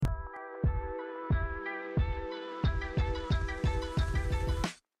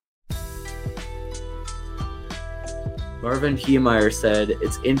Marvin Heemeyer said,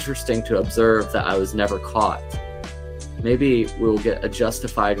 "It's interesting to observe that I was never caught. Maybe we will get a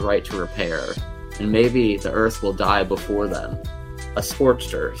justified right to repair, and maybe the Earth will die before then. A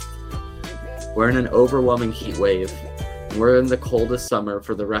scorched Earth. We're in an overwhelming heat wave, and we're in the coldest summer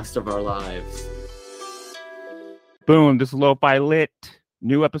for the rest of our lives." Boom, this is Lo-Fi Lit.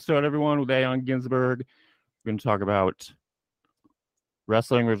 New episode, everyone, with Aeon Ginsberg. We're going to talk about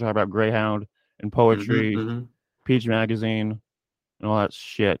wrestling. We're going to talk about Greyhound and poetry, Peach Magazine, and all that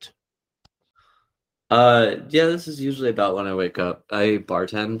shit. Yeah, this is usually about when I wake up. I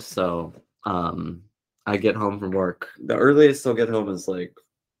bartend, so I get home from work. The earliest I'll get home is like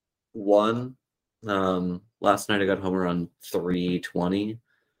 1. Last night I got home around 3:20.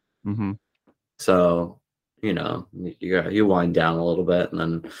 Mm-hmm. So, you wind down a little bit, and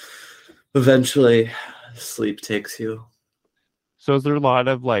then eventually sleep takes you. So is there a lot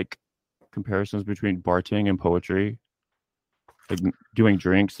of like comparisons between bartending and poetry? Like doing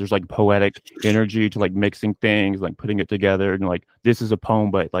drinks, there's like poetic energy to like mixing things, like putting it together, and like this is a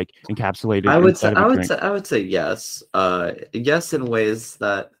poem, but like encapsulated. I would say yes. Yes, in ways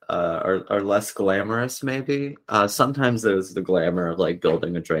that are less glamorous, maybe. Sometimes there's the glamour of like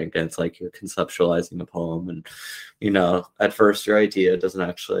building a drink, and it's like you're conceptualizing a poem, and at first your idea doesn't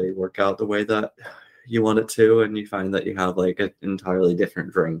actually work out the way that you want it to, and you find that you have like an entirely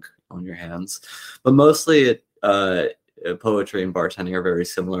different drink on your hands. But mostly poetry and bartending are very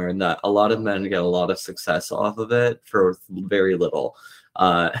similar in that a lot of men get a lot of success off of it for very little,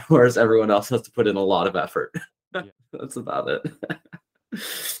 whereas everyone else has to put in a lot of effort. Yeah. That's about it.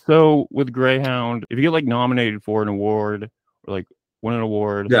 So with Greyhound, if you get like nominated for an award or like win an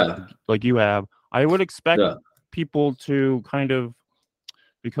award, like you have, I would expect people to kind of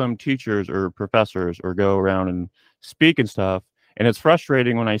become teachers or professors or go around and speak and stuff. And it's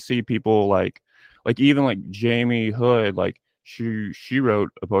frustrating when I see people like even like Jamie Hood, like she wrote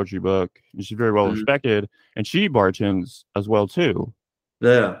a poetry book and she's very well respected, and she bartends as well too.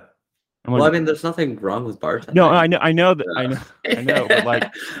 Yeah. Well, I mean, there's nothing wrong with bartending. No, I know that. Yeah. I know, but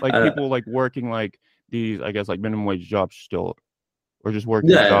like people like working like these, I guess, like minimum wage jobs still, or just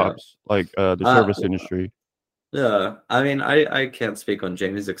working jobs like the service industry. Yeah, I mean, I can't speak on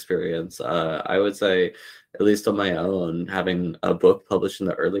Jamie's experience. I would say, at least on my own, having a book published in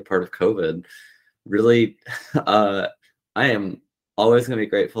the early part of COVID, really, I am always going to be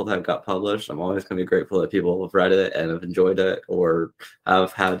grateful that it got published. I'm always going to be grateful that people have read it and have enjoyed it or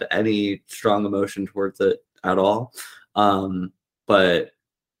have had any strong emotion towards it at all. But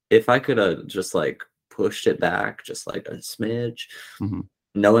if I could have just like pushed it back just like a smidge,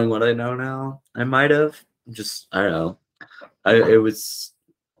 knowing what I know now, I might have just, I don't know. It was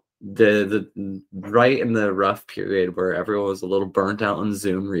the right in the rough period where everyone was a little burnt out on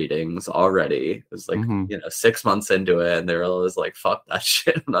Zoom readings already. It was like 6 months into it, and they were always like, "Fuck that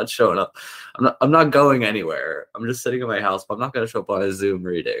shit! I'm not showing up. I'm not going anywhere. I'm just sitting in my house, but I'm not going to show up on a Zoom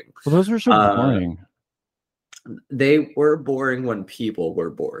reading." Well, those were so boring. They were boring when people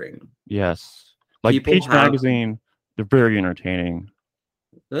were boring. Yes, like Peach Magazine, they're very entertaining.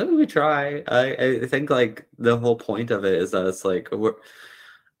 We try. I think like the whole point of it is that it's like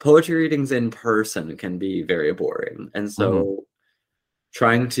poetry readings in person can be very boring, and so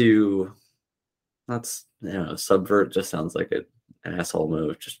trying to subvert just sounds like an asshole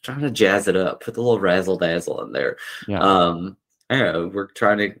move. Just trying to jazz it up, put the little razzle dazzle in there. Yeah. I don't know, we're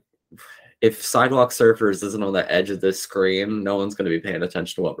trying to. If Sidewalk Surfers isn't on the edge of this screen, no one's going to be paying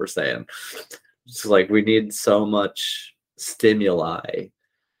attention to what we're saying. It's like we need so much stimuli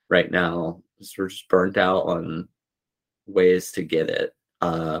right now. We're just burnt out on ways to get it.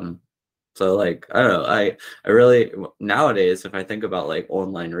 So like, I don't know, I really, nowadays, if I think about like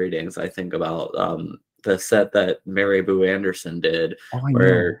online readings, I think about the set that Mary Boo Anderson did,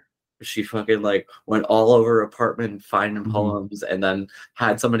 where she fucking like went all over her apartment finding poems, and then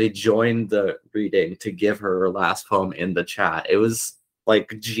had somebody join the reading to give her last poem in the chat. It was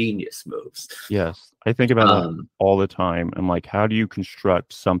like genius moves. Yes, I think about that all the time. I'm like, how do you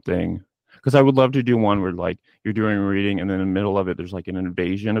construct something? Because I would love to do one where like you're doing a reading, and then in the middle of it, there's like an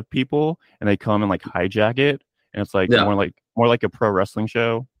invasion of people, and they come and like hijack it, and it's like more like a pro wrestling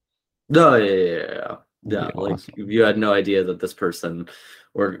show. No, yeah. Like awesome. You had no idea that this person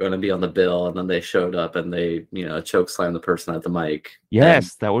were going to be on the bill, and then they showed up and they choke slam the person at the mic.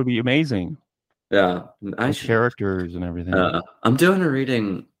 Yes, that would be amazing. Yeah, characters and everything. I'm doing a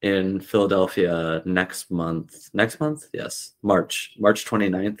reading in Philadelphia next month. Yes, March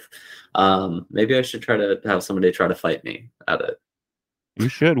 29th. Maybe I should try to have somebody try to fight me at it. You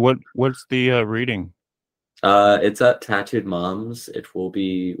should. What's the reading? It's at Tattooed Moms. It will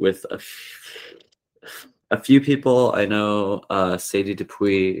be with a few people I know, Sadie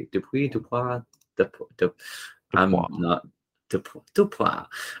Dupois. I'm not Dupois.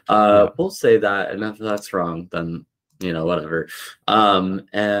 We'll say that, and if that's wrong, then whatever.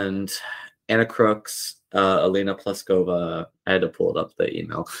 And Anna Crooks, Alina Pleskova. I had to pull it up the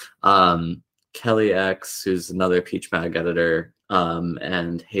email. Kelly X, who's another Peach Mag editor,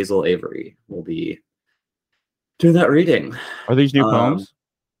 and Hazel Avery will be doing that reading. Are these new poems?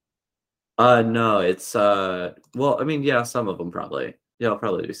 No, it's well, I mean, yeah, some of them probably. Yeah, I'll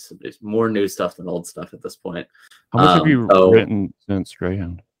probably do more new stuff than old stuff at this point. How much have you written since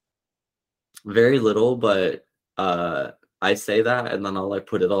Greyhound? Very little, but I say that and then I'll like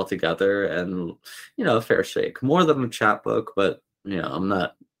put it all together and a fair shake. More than a chapbook, but I'm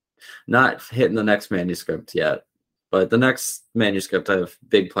not hitting the next manuscript yet. But the next manuscript, I have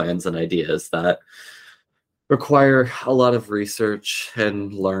big plans and ideas that require a lot of research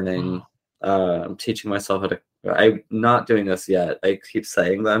and learning. I'm teaching myself how to. I'm not doing this yet. I keep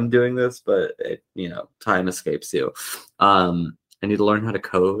saying that I'm doing this, but time escapes you. I need to learn how to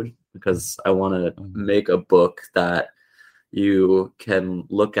code because I want to make a book that you can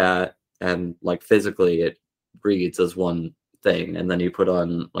look at and like physically it reads as one thing, and then you put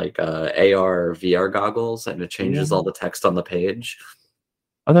on like AR or VR goggles and it changes all the text on the page.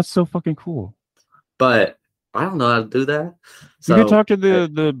 Oh, that's so fucking cool. But I don't know how to do that. So you can talk to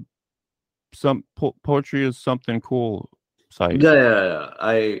the some poetry is something cool site. Yeah.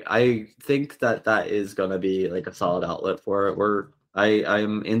 I think that is gonna be like a solid outlet for it.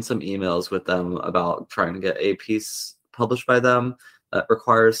 I'm in some emails with them about trying to get a piece published by them that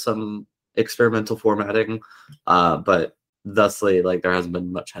requires some experimental formatting, but thusly, like there hasn't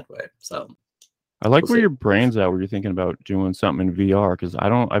been much headway. So I like where your brain's at. Where you're thinking about doing something in VR because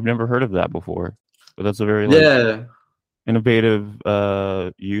I've never heard of that before. But that's a very innovative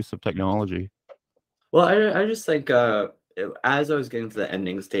use of technology. Well, I just think as I was getting to the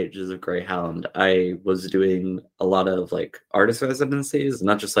ending stages of Greyhound, I was doing a lot of like artist residencies,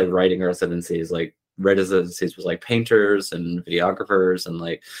 not just like writing residencies. Like residencies was like painters and videographers and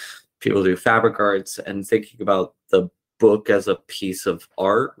like people do fabric arts, and thinking about the book as a piece of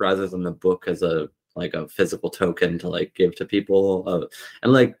art rather than the book as a physical token to like give to people.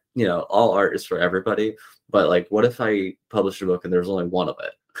 And like all art is for everybody, but like what if I published a book and there's only one of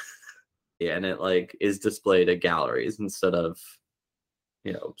it? And it like is displayed at galleries instead of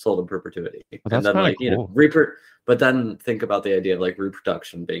sold in perpetuity. Well, that's and then cool. But then think about the idea of like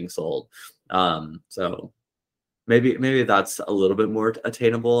reproduction being sold. So maybe that's a little bit more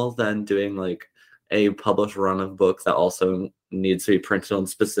attainable than doing like a published run of books that also needs to be printed on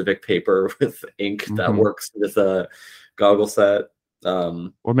specific paper with ink that works with a goggle set.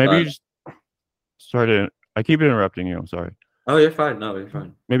 Or maybe you just started. I keep interrupting you. I'm sorry. Oh, you're fine. No, you're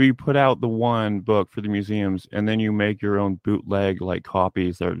fine. Maybe you put out the one book for the museums, and then you make your own bootleg like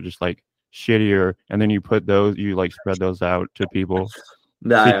copies that are just like shittier, and then you put those, you like spread those out to people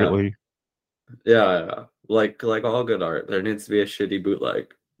secretly. Yeah. Like all good art, there needs to be a shitty bootleg.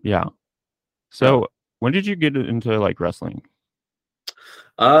 Yeah. So when did you get into like wrestling?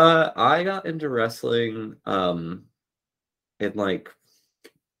 I got into wrestling in like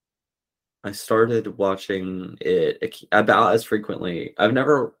I started watching it about as frequently. I've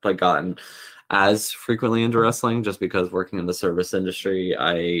never like gotten as frequently into wrestling just because working in the service industry,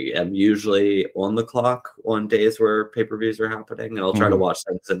 I am usually on the clock on days where pay-per-views are happening, and I'll try to watch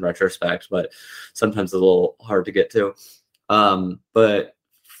things in retrospect, but sometimes it's a little hard to get to. But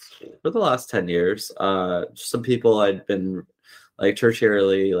for the last 10 years, some people I'd been like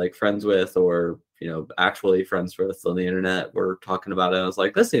tertiarily like friends with or actually friends with on the internet were talking about it. I was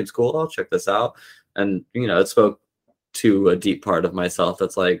like, this seems cool, I'll check this out. And it spoke to a deep part of myself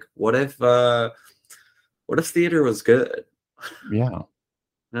that's like, what if theater was good? Yeah.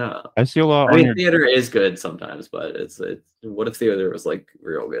 I see a lot. I mean, theater is good sometimes, but it's what if theater was like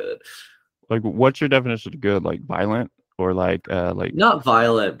real good? Like, what's your definition of good? Like violent or like not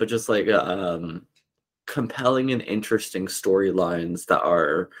violent, but just like compelling and interesting storylines that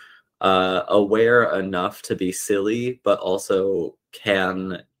are aware enough to be silly, but also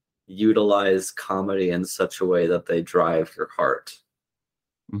can utilize comedy in such a way that they drive your heart.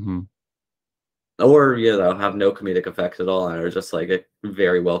 Or have no comedic effect at all and are just like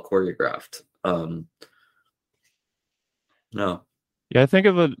very well choreographed. No. Yeah, I think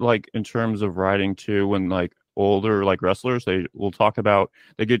of it like in terms of writing too, when like older like wrestlers, they will talk about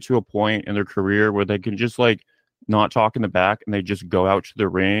they get to a point in their career where they can just like not talk in the back and they just go out to the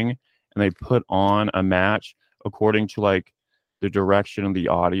ring and they put on a match according to like the direction of the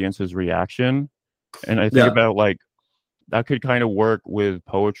audience's reaction. And I think about like that could kind of work with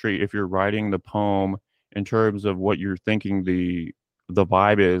poetry if you're writing the poem in terms of what you're thinking the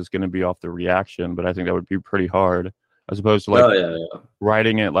vibe is going to be off the reaction, but I think that would be pretty hard as opposed to like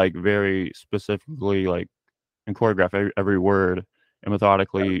writing it like very specifically, like and choreograph every word and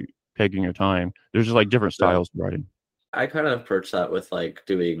methodically taking your time. There's just like different styles of writing. I kind of approach that with like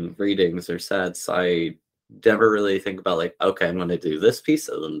doing readings or sets. I never really think about like, okay, I'm going to do this piece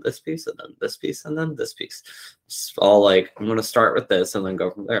and then this piece and then this piece and then this piece. It's all like, I'm going to start with this and then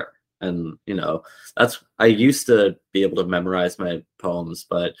go from there. And, you know, I used to be able to memorize my poems,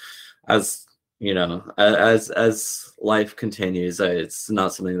 but as, you know, as life continues, it's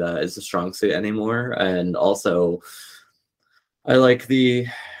not something that is a strong suit anymore. And also I like the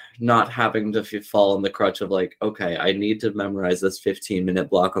not having to fall in the crutch of like, okay, I need to memorize this 15-minute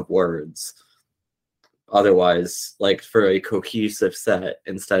block of words. Otherwise, like for a cohesive set,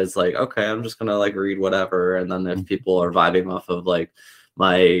 instead it's like, okay, I'm just gonna like read whatever. And then if people are vibing off of like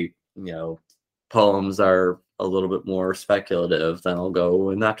my, poems are a little bit more speculative, then I'll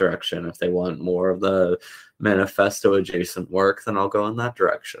go in that direction. If they want more of the manifesto adjacent work, then I'll go in that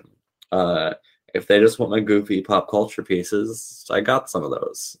direction. If they just want my goofy pop culture pieces, I got some of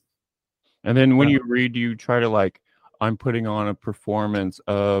those. And then when you read, do you try to like, I'm putting on a performance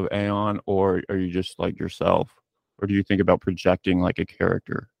of Aeon, or are you just like yourself? Or do you think about projecting like a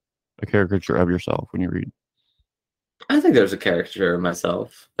caricature of yourself when you read? I think there's a caricature of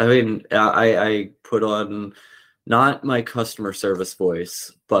myself. I mean, I put on not my customer service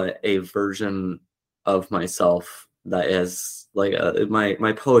voice, but a version of myself that is like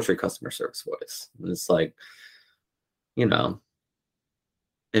my poetry customer service voice. It's like,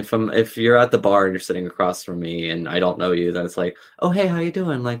 if you're at the bar and you're sitting across from me and I don't know you, then it's like, oh, hey, how you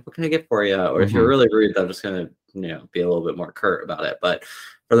doing? Like, what can I get for you? Or if you're really rude, I'm just gonna, be a little bit more curt about it. But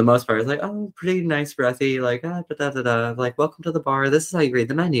for the most part, it's like, oh, pretty nice, breathy, like, like, welcome to the bar. This is how you read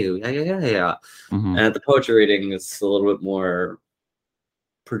the menu. Yeah. And at the poetry reading, it's a little bit more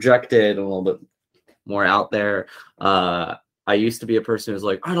projected, a little bit more out there. I used to be a person who's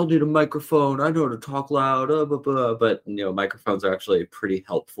like, I don't need a microphone. I know how to talk loud, but microphones are actually pretty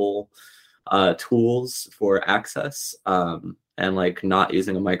helpful tools for access. And like not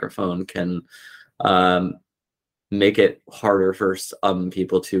using a microphone can make it harder for some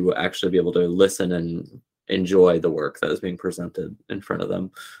people to actually be able to listen and enjoy the work that is being presented in front of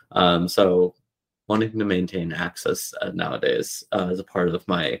them. So wanting to maintain access nowadays is a part of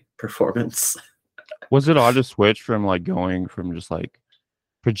my performance. Was it odd to switch from like going from just like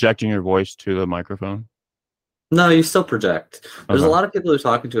projecting your voice to the microphone? No, you still project. There's a lot of people who are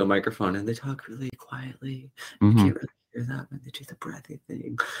talking to a microphone and they talk really quietly. You can't really hear that when they do the breathy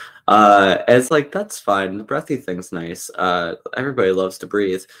thing. It's like, that's fine. The breathy thing's nice. Everybody loves to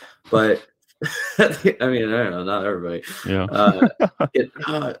breathe, but I mean, I don't know, not everybody.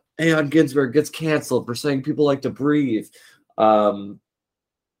 Yeah. Aeon Ginsberg gets canceled for saying people like to breathe.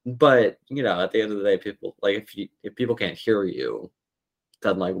 But at the end of the day, people like if people can't hear you,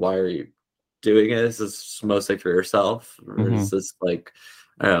 then like why are you doing it? Is this mostly for yourself, or is this like,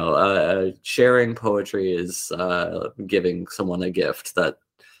 I don't know, sharing poetry is giving someone a gift that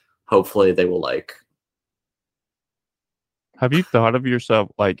hopefully they will like. Have you thought of yourself,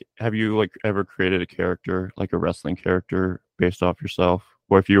 like, have you like ever created a character, like a wrestling character based off yourself?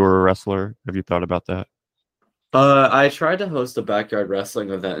 Or if you were a wrestler, have you thought about that? I tried to host a backyard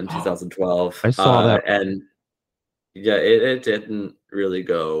wrestling event in 2012. I saw that. And yeah, it didn't really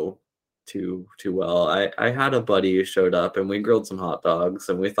go too well. I had a buddy who showed up and we grilled some hot dogs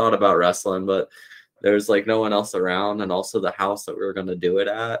and we thought about wrestling, but there's like no one else around, and also the house that we were going to do it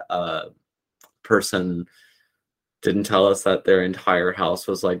at, person didn't tell us that their entire house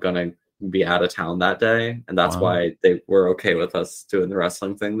was like going to be out of town that day, and that's why they were okay with us doing the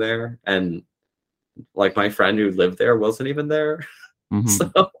wrestling thing there. And like my friend who lived there wasn't even there.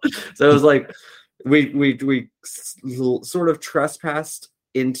 So it was like we sort of trespassed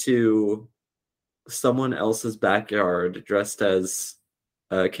into someone else's backyard dressed as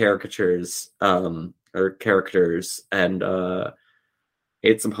caricatures or characters, and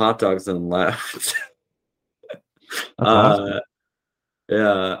ate some hot dogs and left. Awesome.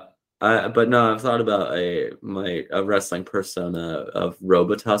 Yeah. But no, I've thought about a wrestling persona of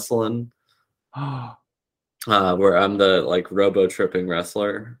Robotusslin, where I'm the like robo tripping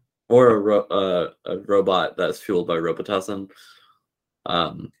wrestler, or a robot that's fueled by Robotussin.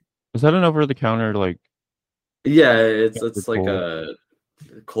 Is that an over the counter like? Yeah, it's like a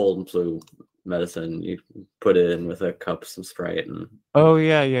cold and flu medicine. You put it in with a cup, some Sprite, and oh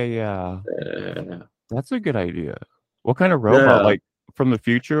yeah. That's a good idea. What kind of robot? Like from the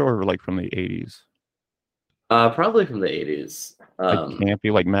future or like from the 80s? Probably from the 80s. Like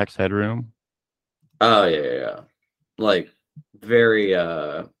campy, like Max Headroom. Oh yeah. Like very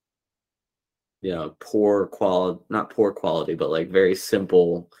poor quality, not poor quality, but like very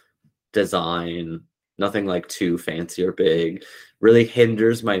simple design, nothing like too fancy or big. Really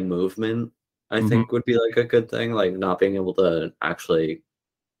hinders my movement, I Mm-hmm. think would be like a good thing, like not being able to actually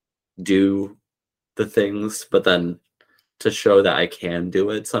do the things, but then to show that I can do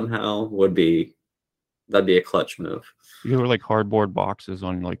it somehow that'd be a clutch move. You were like cardboard boxes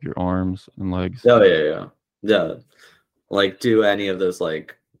on like your arms and legs. Oh yeah. Like do any of those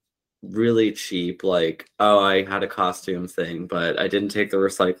like really cheap, like, oh, I had a costume thing, but I didn't take the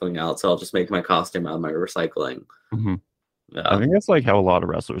recycling out, so I'll just make my costume out of my recycling. Mm-hmm. I Yeah. think that's like how a lot of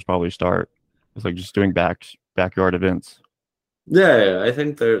wrestlers probably start. It's like just doing backyard events. Yeah, I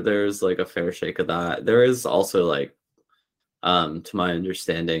think there's like a fair shake of that. There is also like, to my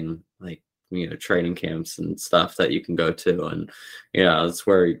understanding, like, training camps and stuff that you can go to, and it's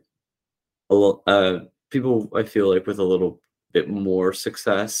where people, I feel like, with a little bit more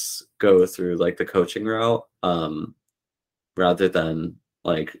success go through like the coaching route, rather than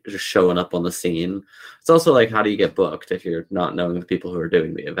like just showing up on the scene. It's also like, how do you get booked if you're not knowing the people who are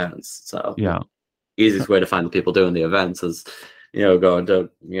doing the events? So the Yeah. easiest way to find the people doing the events is, going to,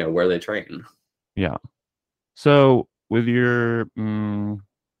 where they train. Yeah. So with your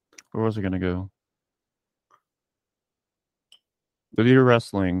where was I gonna go? With your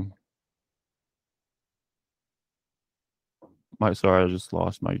wrestling, sorry, I just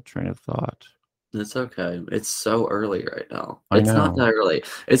lost my train of thought. It's okay. It's so early right now. I It's not know. that early.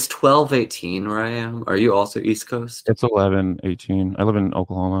 It's 12:18 where I am. Are you also East Coast? It's 11:18. I live in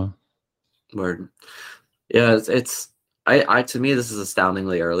Oklahoma. Word. Yeah, I to me this is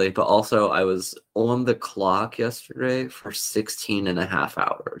astoundingly early, but also I was on the clock yesterday for 16 and a half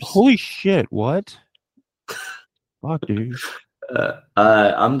hours. Holy shit, what? Fuck, dude.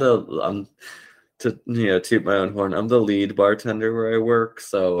 I'm to toot my own horn. I'm the lead bartender where I work,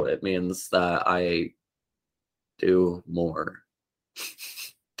 so it means that I do more.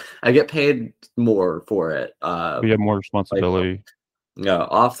 I get paid more for it. You have more Like, responsibility.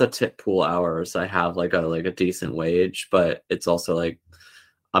 off the tip pool hours, I have like a decent wage, but it's also like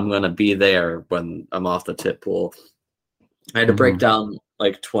I'm gonna be there when I'm off the tip pool. I had to break Mm-hmm. down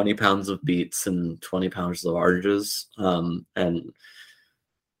like 20 pounds of beets and 20 pounds of oranges, and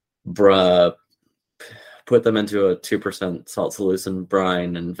bruh, put them into a 2% salt solution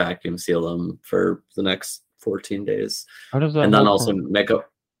brine and vacuum seal them for the next 14 days. How does that And then whole also make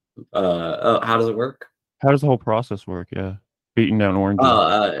up, how does it work? how does the whole process work? Yeah. Beating down Uh, oranges.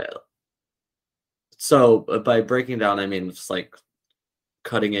 uh, so by breaking down, I mean just like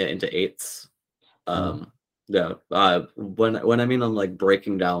cutting it into eighths. Oh. Yeah. When I mean I'm like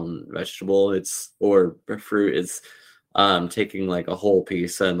breaking down vegetable, it's or fruit, it's taking like a whole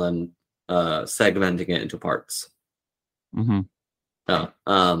piece and then segmenting it into parts. Mm-hmm. Yeah.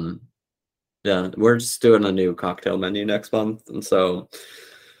 Yeah, we're just doing a new cocktail menu next month, and so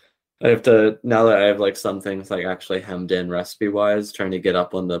I have to, now that I have like some things like actually hemmed in recipe wise, trying to get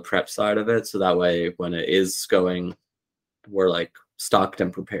up on the prep side of it, so that way when it is going, we're like stocked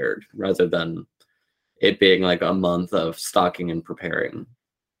and prepared rather than it being like a month of stocking and preparing.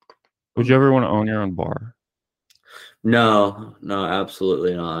 Would you ever want to own your own bar? No, no,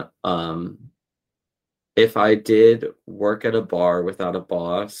 absolutely not. If I did work at a bar without a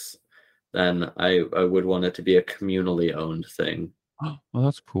boss, then I would want it to be a communally owned thing. Oh,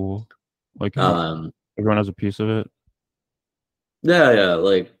 that's cool. Like Um, everyone has a piece of it. yeah,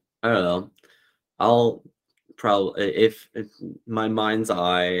 like I don't know. I'll probably, if my mind's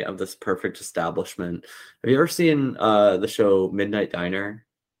eye of this perfect establishment. Have you ever seen the show Midnight Diner?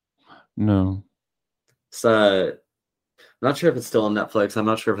 No. It's I'm not sure if it's still on Netflix. I'm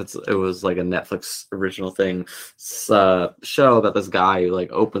not sure if it was like a Netflix original thing. It's a show about this guy who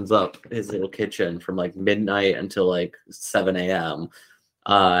like opens up his little kitchen from like midnight until like 7 a.m.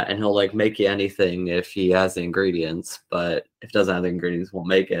 And he'll like make you anything if he has the ingredients, but if he doesn't have the ingredients, he won't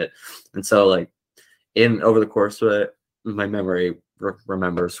make it. And so like in over the course of it, my memory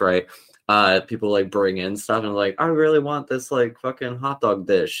remembers, right? People like bring in stuff and like, I really want this like fucking hot dog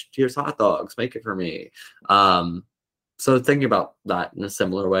dish. Here's hot dogs, make it for me. So thinking about that in a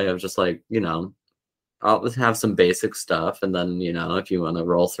similar way of just like, I'll just have some basic stuff, and then if you want to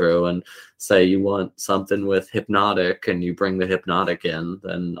roll through and say you want something with hypnotic and you bring the hypnotic in,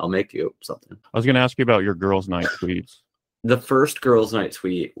 then I'll make you something. I was gonna ask you about your girls' night tweets. The first girls' night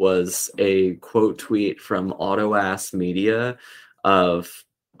tweet was a quote tweet from Auto Ass Media of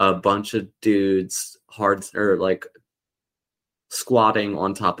a bunch of dudes like squatting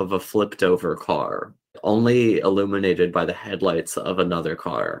on top of a flipped over car, only illuminated by the headlights of another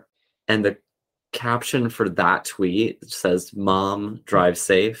car. And caption for that tweet says "Mom, drive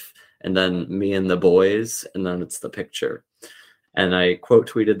safe," and then me and the boys, and then it's the picture. And I quote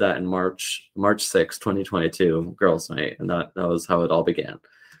tweeted that in March 6, 2022, Girls Night, and that was how it all began.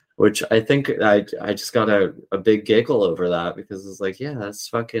 Which I think I just got a big giggle over that, because it's like, yeah, that's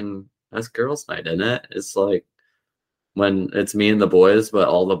Girls Night, isn't it? It's like when it's me and the boys, but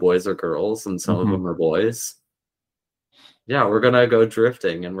all the boys are girls and some of them are boys. Yeah, we're gonna go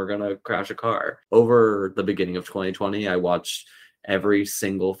drifting and we're gonna crash a car. Over the beginning of 2020, I watched every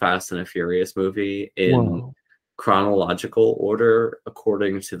single Fast and the Furious movie in chronological order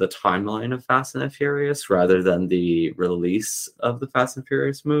according to the timeline of Fast and the Furious, rather than the release of the Fast and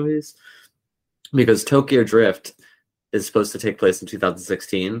Furious movies. Because Tokyo Drift is supposed to take place in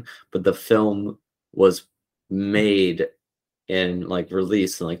 2016, but the film was made and like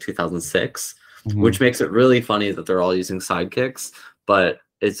released in like 2006, which makes it really funny that they're all using sidekicks, but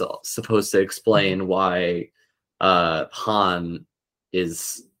it's supposed to explain why Han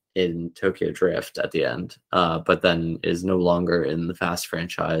is in Tokyo Drift at the end, but then is no longer in the Fast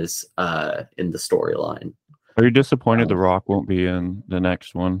franchise in the storyline. Are you disappointed The Rock won't be in the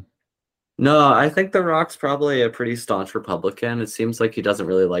next one? No, I think The Rock's probably a pretty staunch Republican. It seems like he doesn't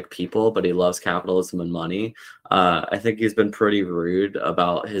really like people, but he loves capitalism and money. I think he's been pretty rude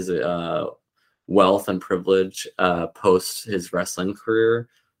about his wealth and privilege post his wrestling career.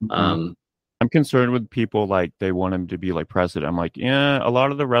 I'm concerned with people like they want him to be like president. I'm like, yeah, a lot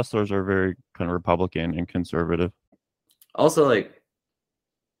of the wrestlers are very kind of Republican and conservative. Also, like,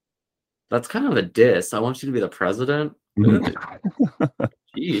 that's kind of a diss. I want you to be the president.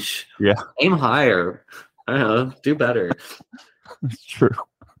 Sheesh. Yeah. Aim higher. I don't know. Do better. It's true.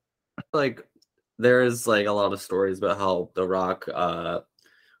 Like, there is like a lot of stories about how The Rock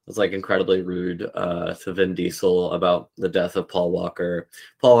was like incredibly rude to Vin Diesel about the death of Paul Walker.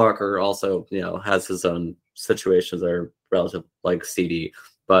 Paul Walker also, has his own situations that are relatively like seedy,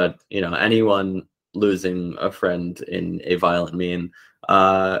 but anyone losing a friend in a violent mean,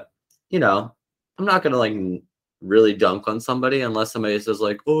 I'm not gonna like really dunk on somebody unless somebody says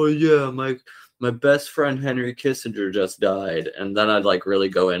like, oh yeah, my best friend Henry Kissinger just died, and then I'd like really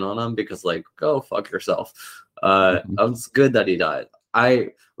go in on him, because like, go fuck yourself. It's good that he died. I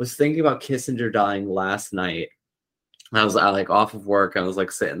was thinking about Kissinger dying last night. I was like off of work. I was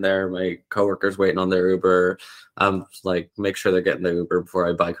like sitting there, my coworkers waiting on their Uber. Like, make sure they're getting the Uber before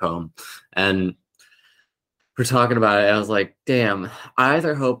I bike home. And we're talking about it. I was like, damn, I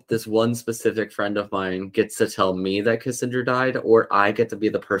either hope this one specific friend of mine gets to tell me that Kissinger died, or I get to be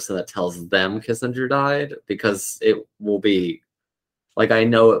the person that tells them Kissinger died, because it will be like, I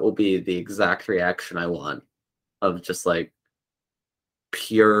know it will be the exact reaction I want, of just like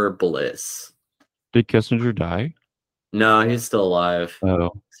pure bliss. Did Kissinger die? No, he's still alive.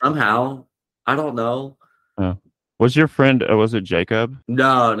 Oh. Somehow. I don't know. Oh. Was your friend, was it Jacob?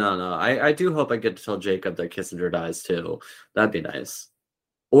 No. I do hope I get to tell Jacob that Kissinger dies too. That'd be nice.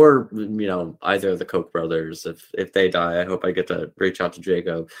 Or, either of the Koch brothers. If they die, I hope I get to reach out to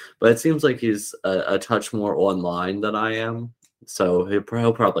Jacob. But it seems like he's a touch more online than I am. So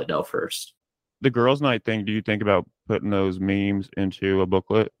he'll probably know first. The girls' night thing, do you think about putting those memes into a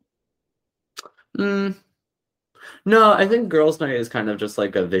booklet? No, I think girls' night is kind of just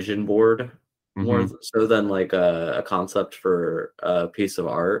like a vision board, more so than like a concept for a piece of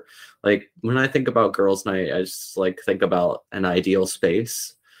art. Like, when I think about girls' night, I just like think about an ideal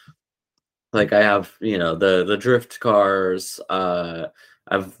space. Like, I have, the drift cars. I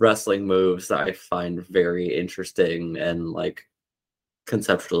have wrestling moves that I find very interesting and like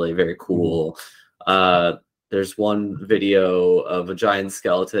conceptually very cool. There's one video of a giant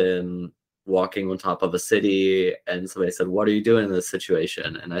skeleton walking on top of a city, and somebody said, what are you doing in this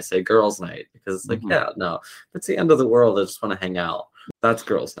situation? And I say, girls' night, because it's like, yeah, no, it's the end of the world. I just want to hang out. That's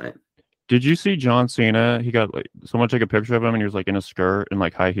girls' night. Did you see John Cena? He got like someone took a picture of him, and he was like in a skirt and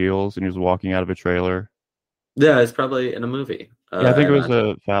like high heels, and he was walking out of a trailer. Yeah, it's probably in a movie. Yeah, I think it was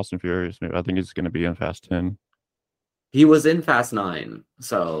a Fast and Furious movie. I think he's going to be in Fast 10. He was in Fast 9,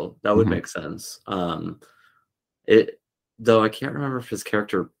 so that would make sense. Though I can't remember if his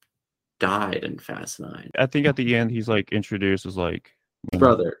character died in Fast 9. I think at the end he's like introduced as like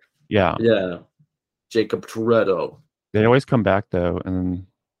brother. Yeah. Jacob Toretto. They always come back though, and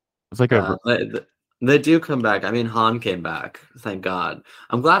it's like they do come back. I mean, Han came back. Thank God.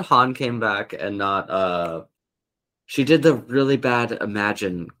 I'm glad Han came back and not. She did the really bad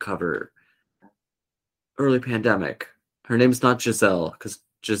Imagine cover. Early pandemic. Her name's not Giselle, because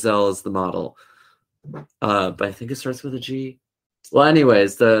Giselle is the model. But I think it starts with a G. Well,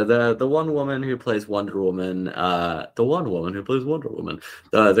 anyways, the one woman who plays Wonder Woman, the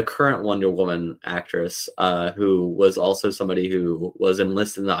current Wonder Woman actress, who was also somebody who was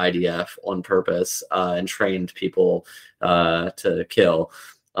enlisted in the IDF on purpose, and trained people to kill.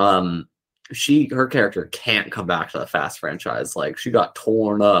 Her character can't come back to the Fast franchise. Like, she got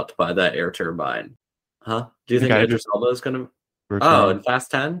torn up by that air turbine. Huh? Do you think Idris Elba is gonna? Oh, in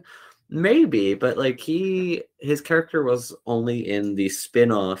Fast 10? Maybe, but like his character was only in the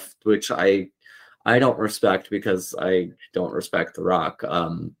spin-off, which I don't respect because I don't respect The Rock.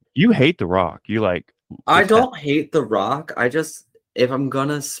 You hate The Rock. You like I don't hate The Rock. I just, if I'm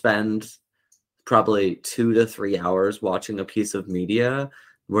gonna spend probably 2 to 3 hours watching a piece of media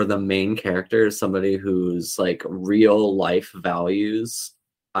where the main character is somebody whose like real life values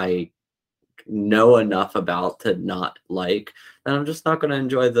I know enough about to not like, and I'm just not going to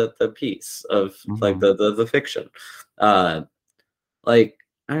enjoy the piece of like the fiction. Like,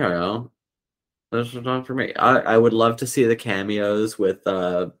 I don't know, that's not for me. I would love to see the cameos with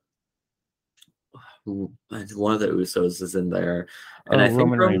one of the Usos is in there, and I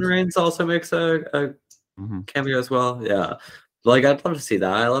think Roman Reigns also makes a cameo as well. Yeah. Like, I'd love to see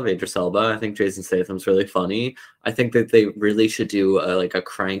that. I love Idris Elba. I think Jason Statham's really funny. I think that they really should do like a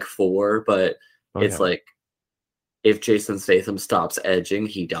Crank 4, but it's like, if Jason Statham stops edging,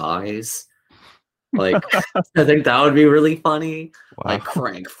 he dies. Like, I think that would be really funny. Wow. Like,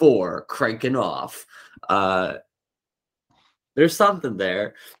 Crank 4, cranking off. There's something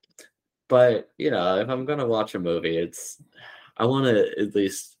there. But, if I'm going to watch a movie, I want to at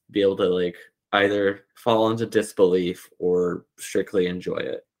least be able to, like, either fall into disbelief or strictly enjoy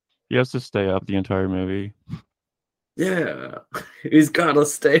it. He has to stay up the entire movie. Yeah, he's got to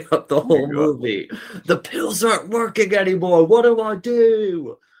stay up the whole movie. The pills aren't working anymore. What do I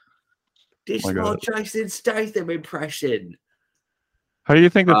do? This is my Jason Statham impression. How do you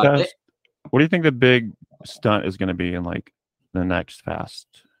think what do you think the big stunt is going to be in like the next Fast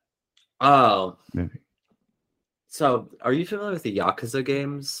movie? So, are you familiar with the Yakuza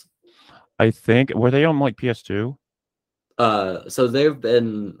games? I think, were they on like PS2? So they've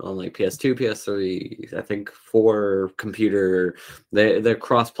been on like PS2, PS3, I think, for computer. They're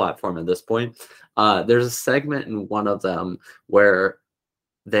cross-platform at this point. There's a segment in one of them where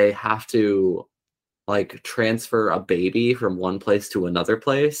they have to like transfer a baby from one place to another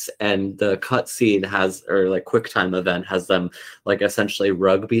place, and the cutscene or like QuickTime event has them like essentially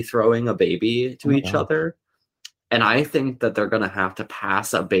rugby throwing a baby to each other. And I think that they're gonna have to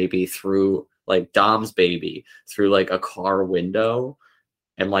pass a baby through, like Dom's baby, through like a car window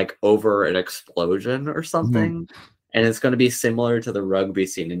and like over an explosion or something. And it's going to be similar to the rugby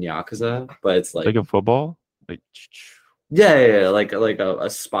scene in Yakuza, but it's like a football, like like a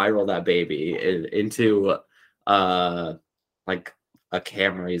spiral that baby into like a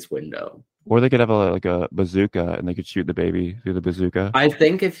Camry's window. Or they could have a bazooka and they could shoot the baby through the bazooka. I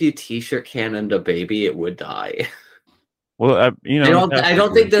think if you t-shirt cannoned a baby, it would die. Well, I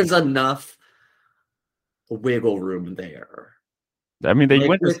don't think there's enough wiggle room there. I mean, they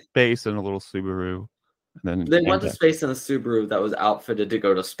went to space in a little Subaru. And then they went to space in a Subaru that was outfitted to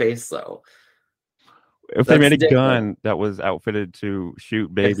go to space, though. If they made a gun that was outfitted to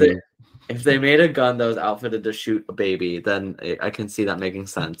shoot babies. If they made a gun that was outfitted to shoot a baby, then I can see that making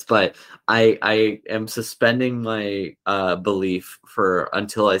sense. But I am suspending my belief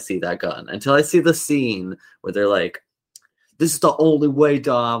until I see that gun. Until I see the scene where they're like, this is the only way,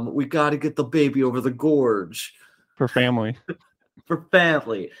 Dom. We got to get the baby over the gorge. For family. For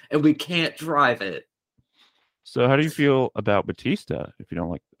family. And we can't drive it. So how do you feel about Batista if you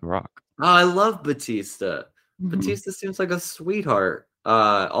don't like The Rock? Oh, I love Batista. Batista seems like a sweetheart.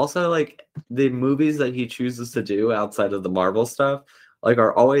 Also, like, the movies that he chooses to do outside of the Marvel stuff, like,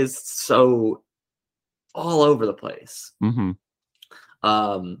 are always so all over the place.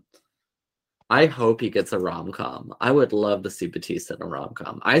 I hope he gets a rom-com. I would love to see Batista in a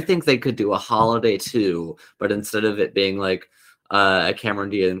rom-com. I think they could do a Holiday 2, but instead of it being like a Cameron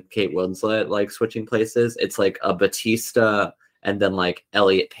Diaz and Kate Winslet like switching places, it's like a Batista and then like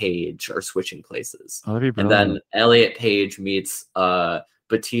Elliot Page are switching places. Oh, that'd be and then Elliot Page meets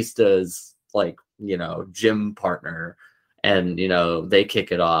Batista's like, gym partner, and they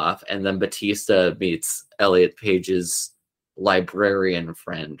kick it off, and then Batista meets Elliot Page's librarian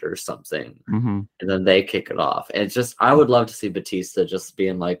friend or something, and then they kick it off. And it's just, I would love to see Batista just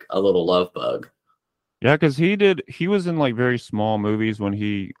being like a little love bug. Yeah, because he was in like very small movies when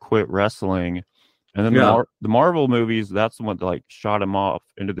he quit wrestling, and then the Marvel movies, that's the one that like shot him off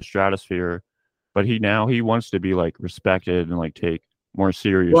into the stratosphere. But he wants to be like respected and like take more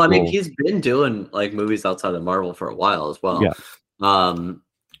serious. Well, I mean, he's been doing like movies outside of Marvel for a while as well. Yeah. Let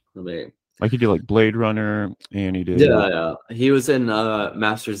me. Like he did like Blade Runner, and he did. Yeah. He was in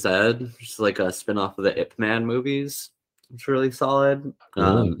Master Zed, which is like a spin-off of the Ip Man movies. It's really solid.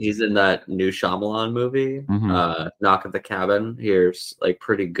 Really? He's in that new Shyamalan movie, Knock at the Cabin. Here's like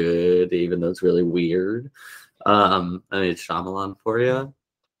pretty good, even though it's really weird. I mean, it's Shyamalan for you.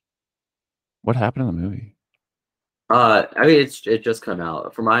 What happened in the movie? I mean, it just come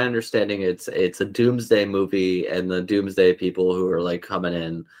out. From my understanding, it's a doomsday movie, and the doomsday people who are like coming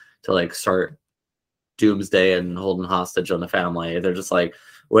in to like start doomsday and holding hostage on the family, they're just like,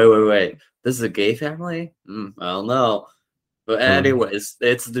 wait, this is a gay family? I don't know. But anyways,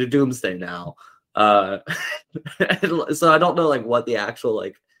 it's the doomsday now. So I don't know like what the actual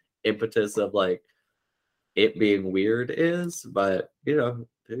like impetus of like it being weird is, but you know,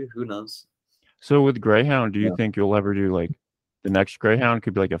 who knows. So with Greyhound, do you think you'll ever do like the next Greyhound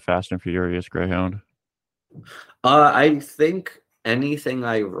could be like a Fast and Furious Greyhound? I think anything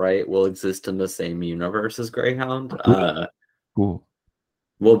I write will exist in the same universe as Greyhound. Cool.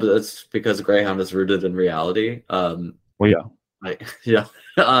 Well, but that's because Greyhound is rooted in reality. Well, yeah. Yeah.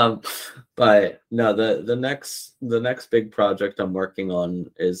 But no, the next big project I'm working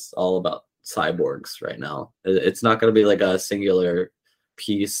on is all about cyborgs right now. It's not going to be like a singular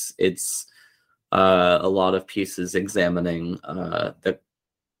piece. It's a lot of pieces examining the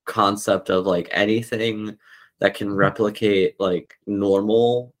concept of like anything that can replicate like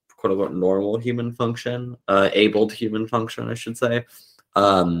normal, quote unquote, normal human function, abled human function, I should say,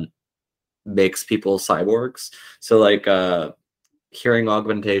 makes people cyborgs. So like hearing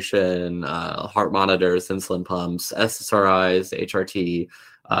augmentation, heart monitors, insulin pumps, SSRIs, HRT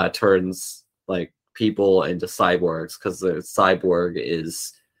turns like people into cyborgs because the cyborg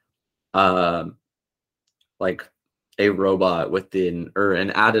is like a robot within or an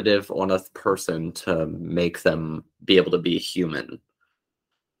additive on a person to make them be able to be human.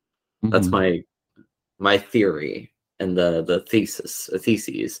 That's my theory and the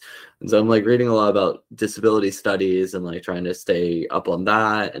theses. And so I'm like reading a lot about disability studies and like trying to stay up on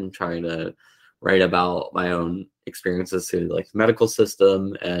that and trying to write about my own experiences through like the medical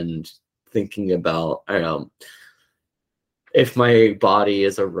system and thinking about, I don't know, if my body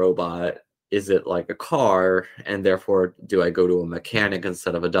is a robot, is it like a car, and therefore do I go to a mechanic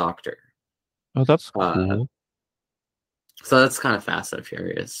instead of a doctor? Oh, that's cool. So that's kind of Fast and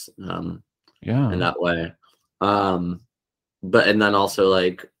Furious, yeah, in that way. But and then also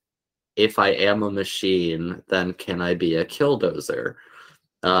like, if I am a machine, then can I be a Killdozer?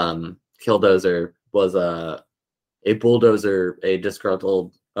 Killdozer was a bulldozer a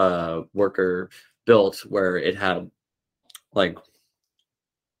disgruntled worker built where it had like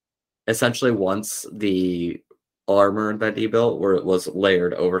essentially once the armor that he built where it was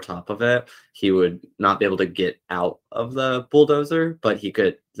layered over top of it, he would not be able to get out of the bulldozer, but he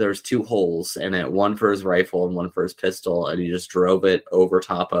could. There's two holes in it, one for his rifle and one for his pistol, and he just drove it over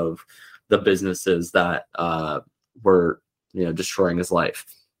top of the businesses that were, you know, destroying his life.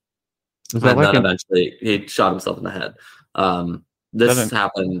 And then eventually he shot himself in the head. This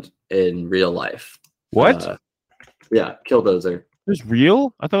happened in real life. What? Yeah, Killdozer. It's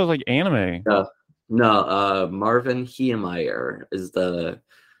real? I thought it was like anime. No, Marvin Heemeyer is the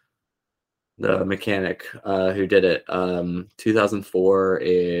mechanic who did it. 2004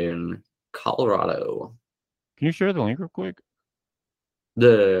 in Colorado. Can you share the link real quick?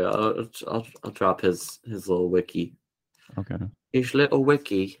 I'll drop his little wiki. Okay. His little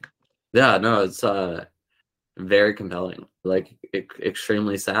wiki. Yeah, no, it's very compelling. Like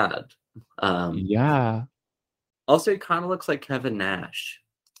extremely sad. Yeah. Also, he kind of looks like Kevin Nash.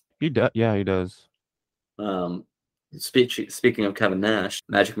 He does. Yeah, he does. Speaking of Kevin Nash,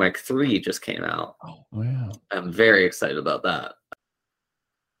 Magic Mike 3 just came out. Oh yeah. I'm very excited about that.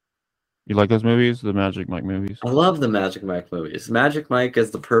 You like those movies, the Magic Mike movies? I love the Magic Mike movies. Magic Mike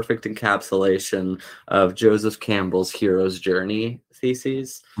is the perfect encapsulation of Joseph Campbell's hero's journey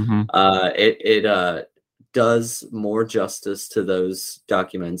theses. It does more justice to those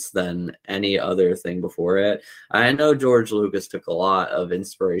documents than any other thing before it. I know George Lucas took a lot of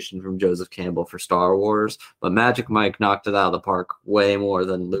inspiration from Joseph Campbell for Star Wars, but Magic Mike knocked it out of the park way more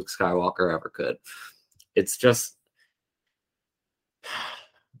than Luke Skywalker ever could. It's just,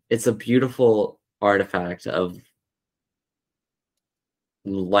 it's a beautiful artifact of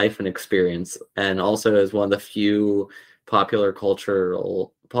life and experience, and also is one of the few popular culture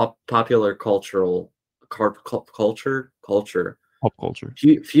pop culture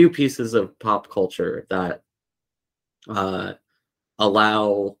few pieces of pop culture that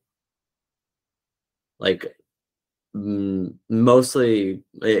allow like Mostly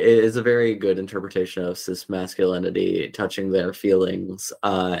it is a very good interpretation of cis masculinity, touching their feelings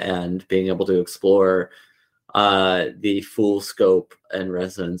and being able to explore the full scope and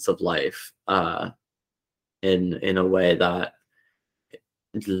resonance of life in a way that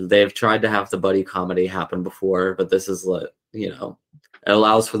they've tried to have the buddy comedy happen before, but this is it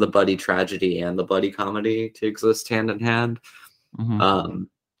allows for the buddy tragedy and the buddy comedy to exist hand in hand. Mm-hmm.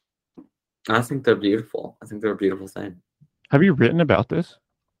 I think they're beautiful. I think they're a beautiful thing. Have you written about this?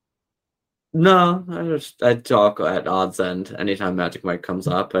 No, I talk at odds end. Anytime Magic Mike comes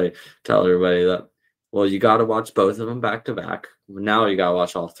up, I tell everybody that, well, you got to watch both of them back to back. Now you got to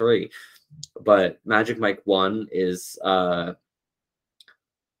watch all three. But Magic Mike 1 is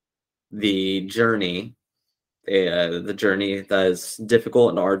the journey that is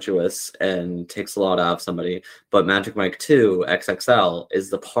difficult and arduous and takes a lot out of somebody. But Magic Mike 2 XXL is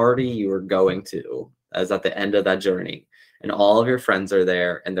the party you are going to as at the end of that journey. And all of your friends are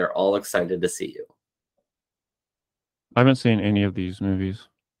there and they're all excited to see you. I haven't seen any of these movies.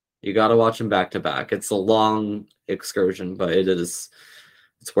 You got to watch them back to back. It's a long excursion, but it's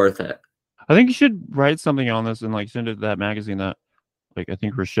worth it. I think you should write something on this and send it to that magazine that I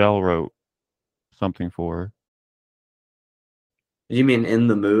think Rochelle wrote something for. You mean In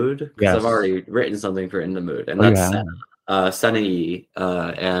the Mood? Because yes. I've already written something for In the Mood, and that's Senna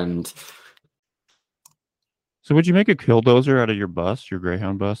and. So would you make a Killdozer out of your bus, your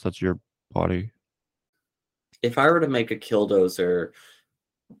Greyhound bus? That's your body. If I were to make a Killdozer,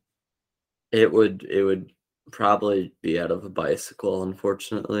 it would probably be out of a bicycle.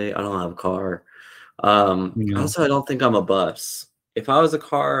 Unfortunately, I don't have a car. Also, I don't think I'm a bus. If I was a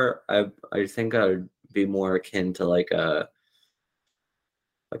car, I think I would be more akin to like a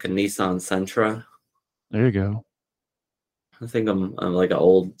Nissan Sentra. There you go. I think I'm like an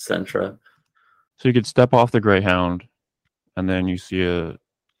old Sentra. So you could step off the Greyhound, and then you see a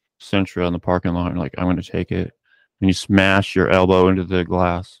Sentra in the parking lot, and you're like, I'm going to take it. And you smash your elbow into the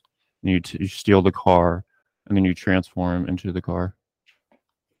glass, and you steal the car, and then you transform into the car.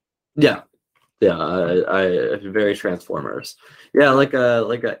 Yeah. I very Transformers. Yeah, like a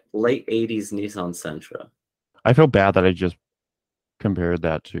late 80s Nissan Sentra. I feel bad that I just compared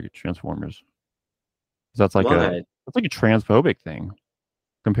that to Transformers. That's like a transphobic thing,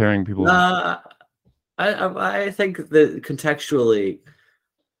 comparing people. I think that contextually,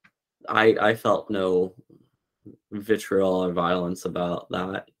 I felt no vitriol or violence about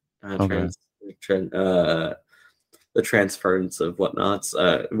that. The transference of whatnots.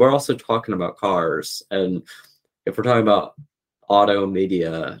 We're also talking about cars, and if we're talking about auto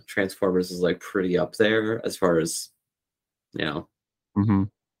media, Transformers is pretty up there as far as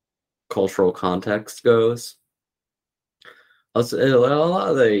cultural context goes. Also, a lot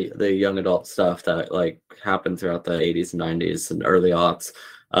of the young adult stuff that happened throughout the 80s and 90s and early aughts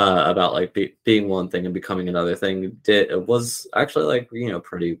about being one thing and becoming another thing it was actually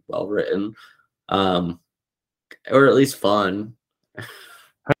pretty well written, or at least fun.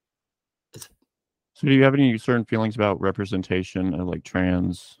 So do you have any certain feelings about representation of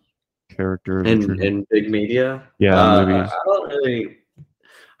trans characters in big media? Yeah, movies.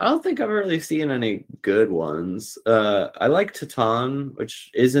 I don't think I've really seen any good ones. I like Titan,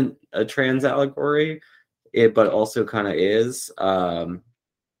 which isn't a trans allegory, but also kind of is.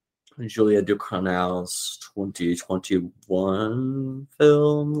 Julia Ducournau's 2021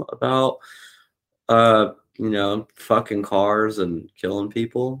 film about fucking cars and killing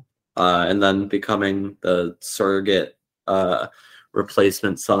people, and then becoming the surrogate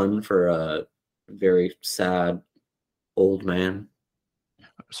replacement son for a very sad old man.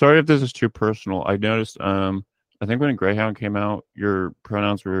 Sorry if this is too personal. I noticed, I think when Greyhound came out, your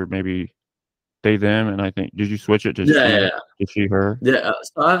pronouns were maybe they, them, and I think, did you switch it to she, her? Yeah,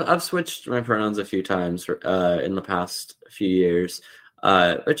 so I've switched my pronouns a few times in the past few years,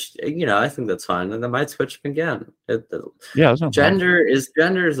 which, I think that's fine, and I might switch them again. Gender is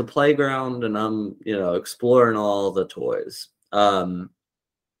a playground, and I'm, exploring all the toys.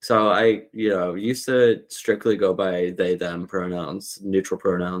 So I, used to strictly go by they, them pronouns, neutral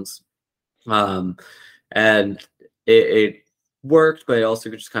pronouns. And it worked, but it also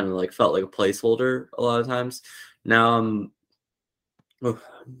just kind of felt like a placeholder a lot of times. Now I'm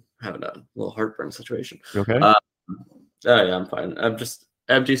having a little heartburn situation. You okay? Oh yeah, I'm fine. I'm just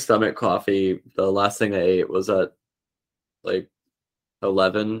empty stomach coffee. The last thing I ate was at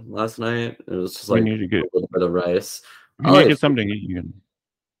 11 last night. It was just need to get a little bit of rice. You need to get something to eat.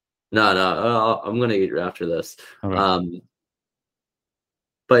 No, I'm gonna eat after this. Okay.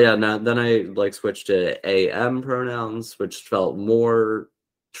 But yeah, then I switched to AM pronouns, which felt more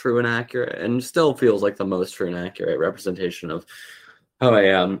true and accurate, and still feels like the most true and accurate representation of how I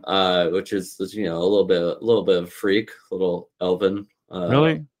am, which is a little bit of freak, a little elven.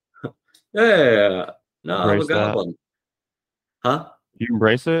 Really? Yeah. No, I'm a Embrace that. goblin. Huh? You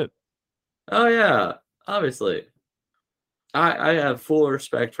embrace it? Oh yeah, obviously. I have full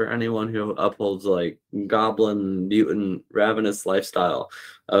respect for anyone who upholds like goblin, mutant, ravenous lifestyle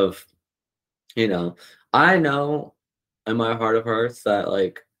of, I know in my heart of hearts that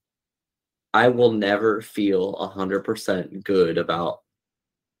like I will never feel 100% good about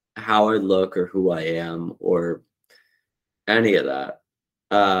how I look or who I am or any of that.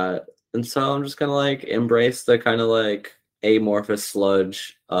 Uh, and so I'm just gonna like embrace the kind of like amorphous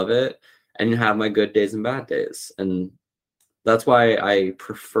sludge of it and have my good days and bad days. And that's why I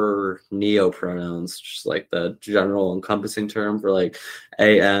prefer neo pronouns, just like the general encompassing term for like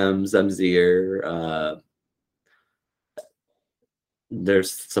AM, Zemzir.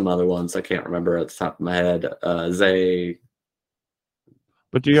 There's some other ones I can't remember at the top of my head. Zay.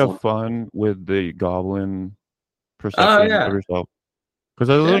 But do you have fun with the goblin Oh perception of yeah, yourself?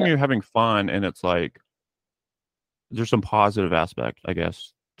 Because I think yeah. you're having fun, and it's like there's some positive aspect, I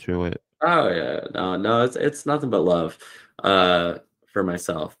guess, to it. Oh yeah, no, it's nothing but love, for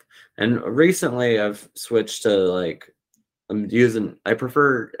myself. And recently, I've switched to like I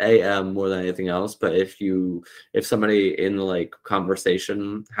prefer AM more than anything else. But if somebody in like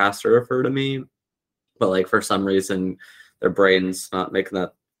conversation has to refer to me, but like for some reason their brain's not making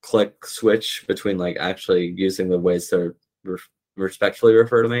that click switch between like actually using the ways to respectfully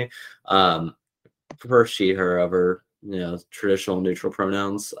refer to me, prefer she her over traditional neutral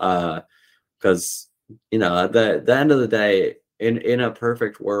pronouns, because at the end of the day, in a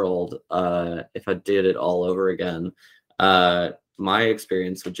perfect world, if I did it all over again, my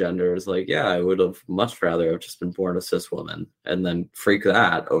experience with gender is like, yeah, I would have much rather have just been born a cis woman and then freak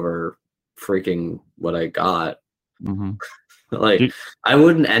that over freaking what I got. Mm-hmm. Like, I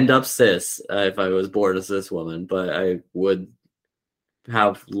wouldn't end up cis if I was born a cis woman, but I would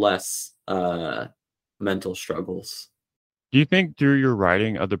have less mental struggles. Do you think through your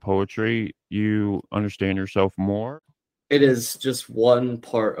writing of the poetry, you understand yourself more? It is just one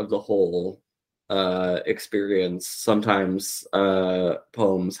part of the whole experience. Sometimes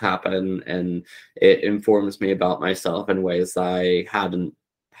poems happen and it informs me about myself in ways that I hadn't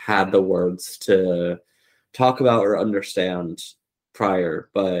had the words to talk about or understand prior.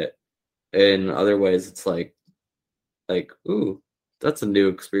 But in other ways, it's like, ooh, that's a new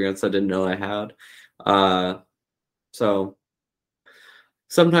experience I didn't know I had. So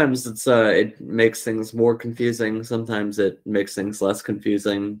sometimes it makes things more confusing, sometimes it makes things less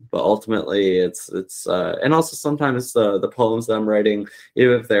confusing, but ultimately it's and also sometimes the poems that I'm writing,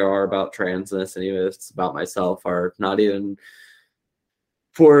 even if they are about transness and even if it's about myself, are not even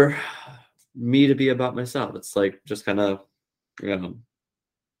for me to be about myself. It's like just kind of, you know,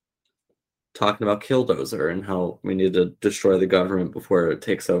 talking about Killdozer and how we need to destroy the government before it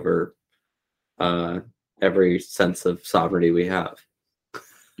takes over every sense of sovereignty we have.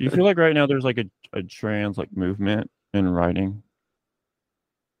 Do you feel like right now there's like a trans like movement in writing?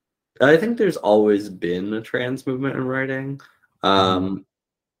 I think there's always been a trans movement in writing.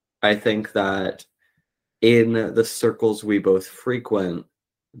 I think that in the circles we both frequent,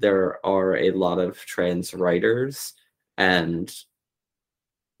 there are a lot of trans writers, and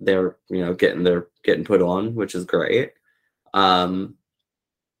they're getting put on, which is great. And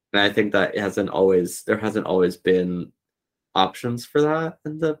I think that there hasn't always been options for that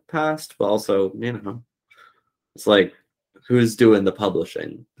in the past, but also, it's like, who's doing the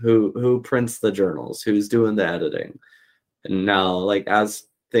publishing? Who prints the journals? Who's doing the editing? And now, like, as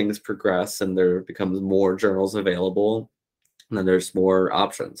things progress and there becomes more journals available, and then there's more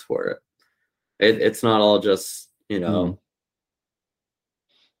options for it. It's not all just, the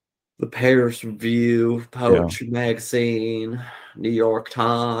Paris Review, Poetry Magazine, New York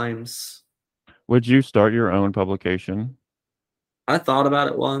Times. Would you start your own publication? I thought about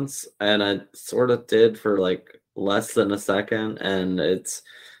it once, and I sort of did for like less than a second, and it's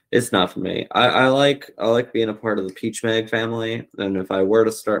not for me. I like being a part of the Peach Mag family, and if I were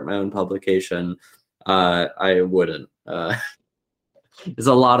to start my own publication, I wouldn't. It's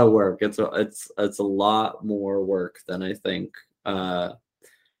a lot of work. It's a lot more work than I think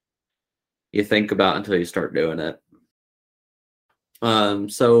you think about until you start doing it.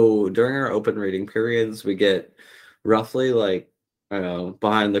 So during our open reading periods, we get roughly like, I don't know,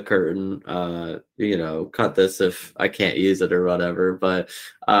 behind the curtain, cut this if I can't use it or whatever, but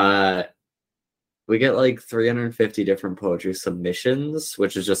we get like 350 different poetry submissions,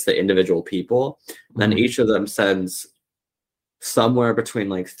 which is just the individual people. Then each of them sends somewhere between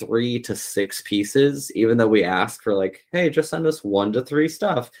like 3 to 6 pieces, even though we ask for like, hey, just send us 1 to 3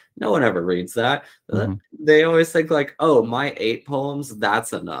 stuff. No one ever reads that. They always think like, oh, my 8 poems,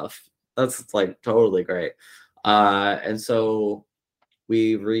 that's enough. That's like totally great. And so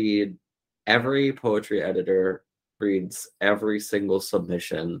we read, every poetry editor reads every single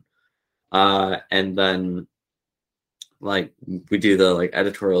submission. And then like we do the like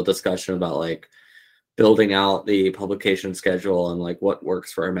editorial discussion about like building out the publication schedule and like what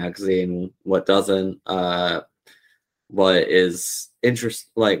works for our magazine, what doesn't, what is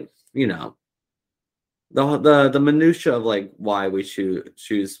like, you know, the minutia of like why we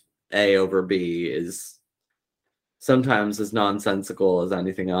choose A over B is sometimes as nonsensical as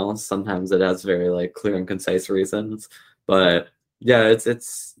anything else. Sometimes it has very like clear and concise reasons. But yeah,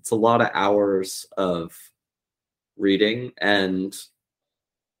 it's a lot of hours of reading and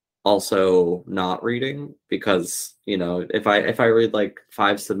also not reading, because you know, if I read like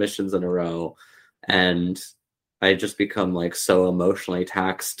 5 submissions in a row and I just become like so emotionally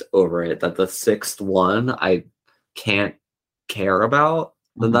taxed over it that the 6th one I can't care about,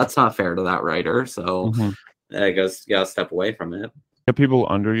 then that's not fair to that writer. So I guess you gotta step away from it. Have people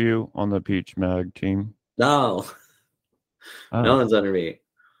under you on the Peach Mag team? No. No one's under me.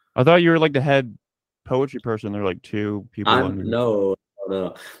 I thought you were like the head poetry person. There are like 2 people under you. No.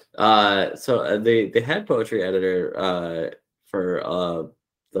 So the head poetry editor for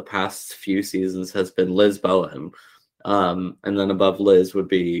the past few seasons has been Liz Bowen. And then above Liz would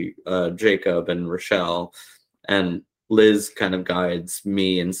be Jacob and Rochelle. And Liz kind of guides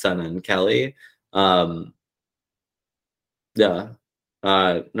me and Senna and Kelly. Yeah.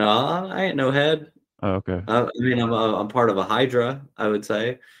 No, I ain't no head. Oh, okay. I mean, I'm part of a hydra, I would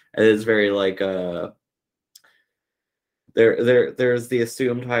say. It is very like there's the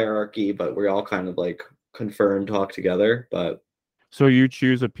assumed hierarchy, but we all kind of like confer and talk together. But so you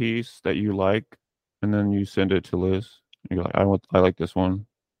choose a piece that you like, and then you send it to Liz. You're like, I like this one.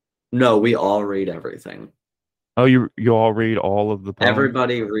 No, we all read everything. Oh, you all read all of the poems?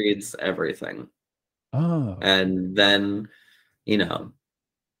 Everybody reads everything. Oh. And then, you know,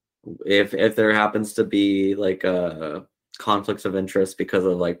 if there happens to be like a conflicts of interest because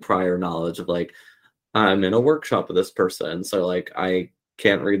of like prior knowledge of like, I'm in a workshop with this person, so like I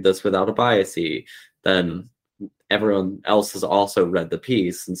can't read this without a biasy, then everyone else has also read the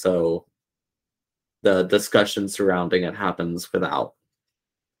piece, and so the discussion surrounding it happens without.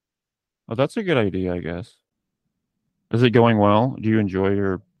 Oh, that's a good idea, I guess. Is it going well? Do you enjoy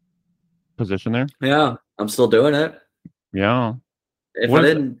your position there? Yeah, I'm still doing it. Yeah. If I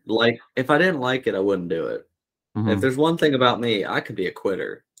didn't like it, I wouldn't do it. If there's one thing about me, I could be a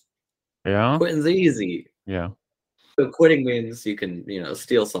quitter. Yeah. Quitting's easy. Yeah. But quitting means you can, you know,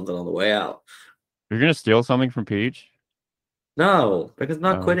 steal something on the way out. You're gonna steal something from Peach? No, because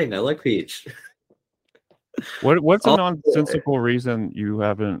not quitting. I like Peach. What's a nonsensical reason you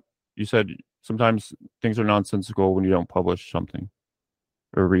haven't? You said sometimes things are nonsensical when you don't publish something,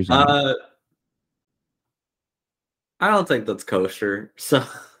 or a reason. I don't think that's kosher. So.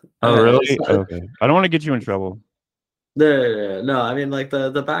 Oh really? Okay. I don't want to get you in trouble. No, I mean like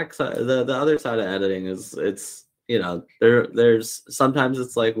the back side, the other side of editing is, it's, you know, there's sometimes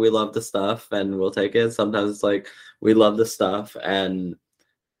it's like we love the stuff and we'll take it. Sometimes it's like we love the stuff and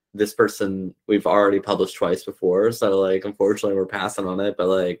this person we've already published twice before, so like unfortunately we're passing on it, but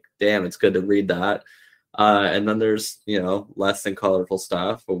like damn, it's good to read that. And then there's, you know, less than colorful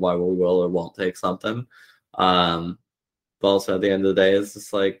stuff, or why we will or won't take something. But also at the end of the day, it's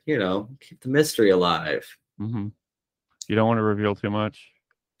just like, you know, keep the mystery alive. You don't want to reveal too much.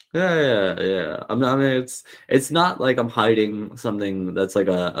 Yeah. I mean, it's not like I'm hiding something that's like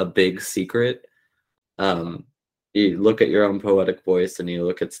a big secret. You look at your own poetic voice and you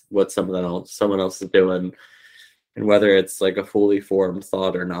look at what someone else is doing, and whether it's like a fully formed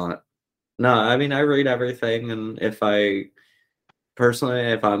thought or not. No, I mean, I read everything, and if I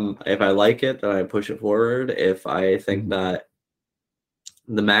like it, then I push it forward. If I think that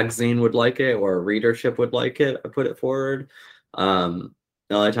the magazine would like it or readership would like it, I put it forward. The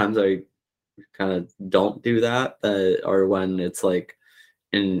only times I kind of don't do that are when it's like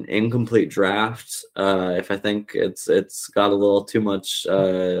an incomplete draft. If I think it's got a little too much,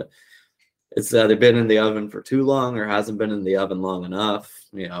 it's either been in the oven for too long or hasn't been in the oven long enough.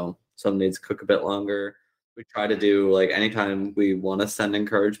 You know, some needs to cook a bit longer. We try to do, like, anytime we want to send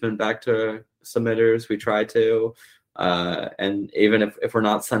encouragement back to submitters, we try to. And even if we're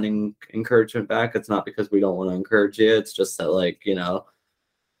not sending encouragement back, it's not because we don't want to encourage you. It's just that, like, you know,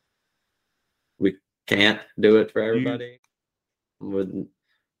 we can't do it for everybody. Wouldn't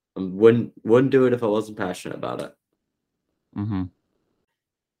do it if I wasn't passionate about it. Mm-hmm.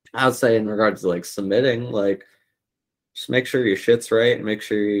 I would say in regards to like submitting, like just make sure your shit's right and make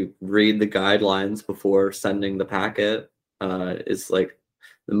sure you read the guidelines before sending the packet. Is like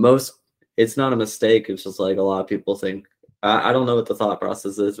the most. It's not a mistake. It's just like a lot of people think. I don't know what the thought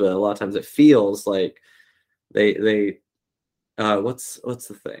process is, but a lot of times it feels like they what's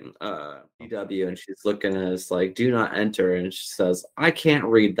the thing? EW, and she's looking at us like, do not enter, and she says, I can't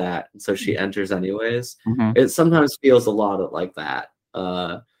read that. And so she enters anyways. Mm-hmm. It sometimes feels a lot like that.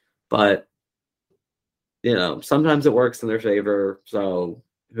 But you know, sometimes it works in their favor. So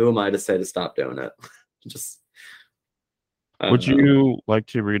who am I to say to stop doing it? Just Would you like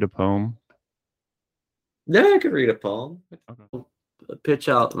to read a poem? Yeah, I could read a poem. Okay. Pitch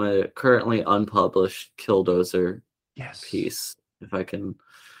out my currently unpublished Killdozer piece. If I can.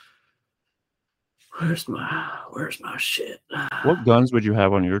 Where's my shit? What guns would you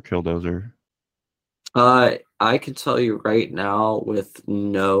have on your Killdozer? I can tell you right now with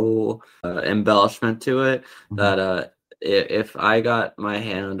no embellishment to it that if I got my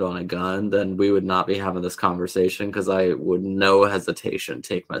hand on a gun, then we would not be having this conversation because I would no hesitation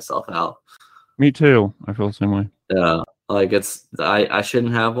take myself out. Me too. I feel the same way. Yeah, like I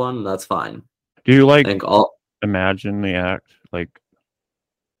shouldn't have one. That's fine. Do you like imagine the act like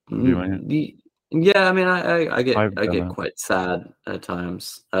doing it? Yeah, I mean, I get quite sad at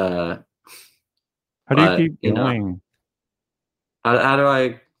times. How do you keep going? How do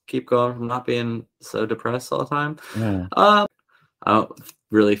I keep going from not being so depressed all the time? Yeah. I don't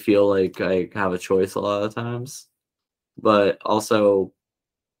really feel like I have a choice a lot of times, but also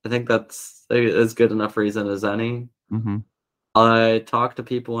I think that's as good enough reason as any. Mm-hmm. I talk to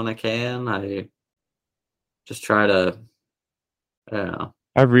people when I can. I just try to,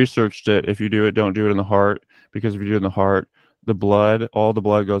 I've researched it. If you do it, don't do it in the heart, because if you do it in the heart, all the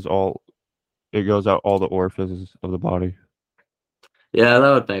blood goes out all the orifices of the body. Yeah,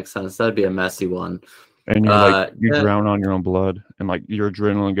 that would make sense. That'd be a messy one. And you drown on your own blood, and like your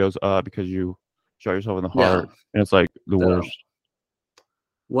adrenaline goes up because you shot yourself in the heart, and it's like the worst.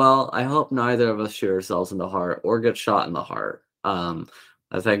 Well, I hope neither of us shoot ourselves in the heart or get shot in the heart. I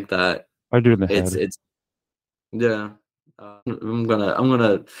think that I do in the head. It's yeah. I'm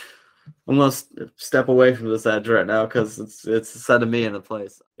gonna step away from this edge right now because it's setting me in a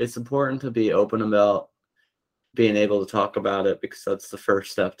place. It's important to be open about being able to talk about it because that's the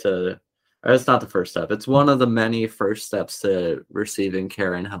first step to. Or it's not the first step. It's one of the many first steps to receiving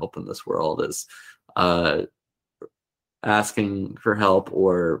care and help in this world is asking for help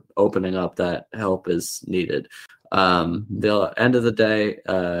or opening up that help is needed. The end of the day,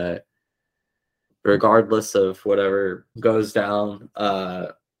 regardless of whatever goes down,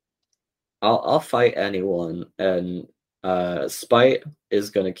 I'll fight anyone, and spite is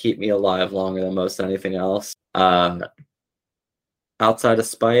going to keep me alive longer than most anything else. Outside of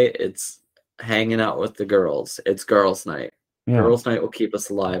spite, it's hanging out with the girls. It's girls' night. Yeah. Girls' night will keep us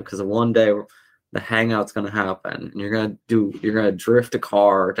alive because one day the hangout's going to happen, and you're gonna drift a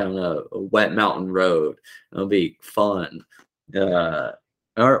car down a wet mountain road. It'll be fun, or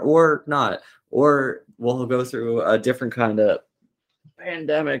not. Or we'll go through a different kind of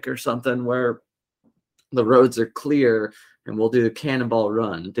pandemic or something where the roads are clear and we'll do the Cannonball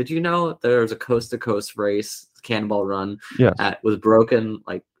Run. Did you know there's a coast-to-coast race, Cannonball Run, was broken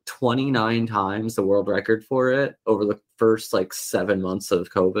like 29 times, the world record for it, over the first like 7 months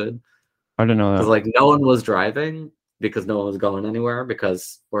of COVID? I didn't know that. Because like no one was driving because no one was going anywhere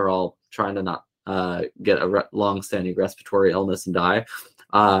because we're all trying to not get a long-standing respiratory illness and die.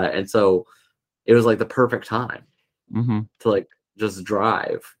 And so it was like the perfect time to like just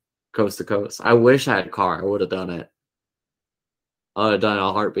drive coast to coast. I wish I had a car. I would have done it. I would have done it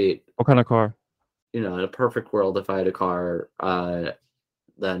a heartbeat. What kind of car? You know, in a perfect world, if I had a car,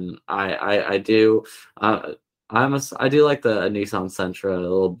 then I do. I do like the Nissan Sentra, a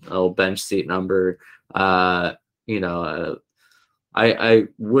little bench seat number. I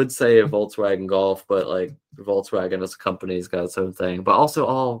would say a Volkswagen Golf, but like Volkswagen as a company's got its own thing. But also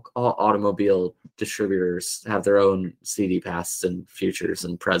all automobile distributors have their own CD pasts and futures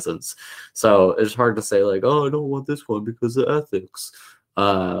and presents. So it's hard to say like, oh, I don't want this one because of ethics.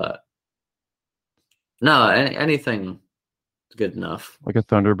 No, anything good enough. Like a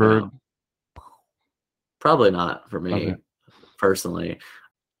Thunderbird? Probably not for me personally.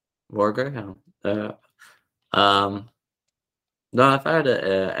 Or Greyhound. No, if I had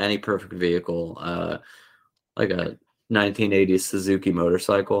any perfect vehicle, like a 1980s Suzuki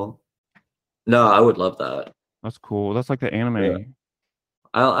motorcycle, no, I would love that. That's cool. That's like the anime. Yeah.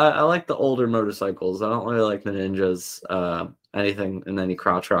 I like the older motorcycles. I don't really like the Ninjas. Anything and any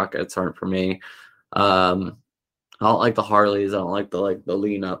crotch rockets aren't for me. I don't like the Harleys. I don't like the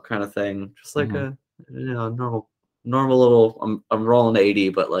lean up kind of thing. Just like a normal little. I'm rolling 80,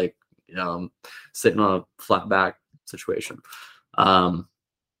 but like I'm sitting on a flat back situation. But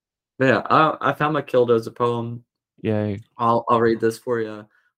yeah, I found my Killdozer poem. Yay! I'll read this for you.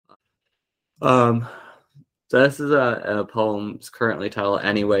 So this is a poem. It's currently titled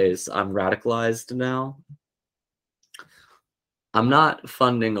 "Anyways, I'm Radicalized Now." I'm not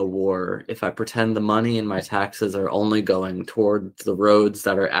funding a war if I pretend the money in my taxes are only going toward the roads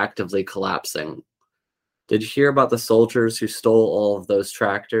that are actively collapsing. Did you hear about the soldiers who stole all of those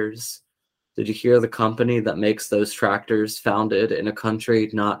tractors? Did you hear the company that makes those tractors, founded in a country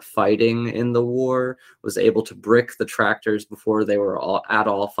not fighting in the war, was able to brick the tractors before they were at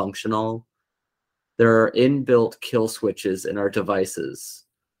all functional? There are inbuilt kill switches in our devices.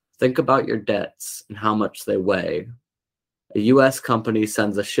 Think about your debts and how much they weigh. A US company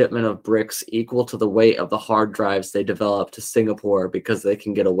sends a shipment of bricks equal to the weight of the hard drives they developed to Singapore because they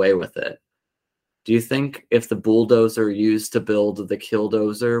can get away with it. Do you think if the bulldozer used to build the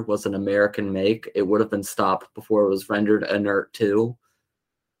Killdozer was an American make, it would have been stopped before it was rendered inert too?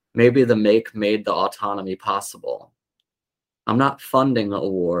 Maybe the make made the autonomy possible. I'm not funding a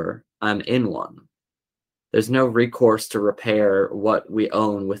war, I'm in one. There's no recourse to repair what we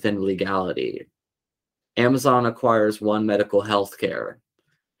own within legality. Amazon acquires One Medical Healthcare.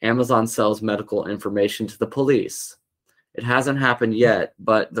 Amazon sells medical information to the police. It hasn't happened yet,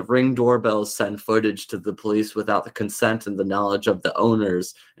 but the Ring doorbells send footage to the police without the consent and the knowledge of the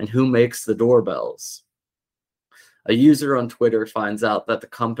owners and who makes the doorbells. A user on Twitter finds out that the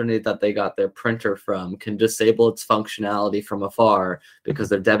company that they got their printer from can disable its functionality from afar because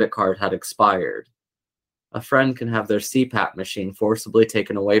their debit card had expired. A friend can have their CPAP machine forcibly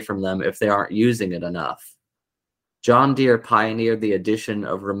taken away from them if they aren't using it enough. John Deere pioneered the addition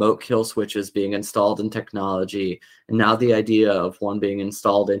of remote kill switches being installed in technology, and now the idea of one being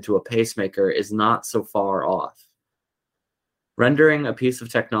installed into a pacemaker is not so far off. Rendering a piece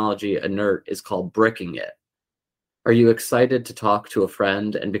of technology inert is called bricking it. Are you excited to talk to a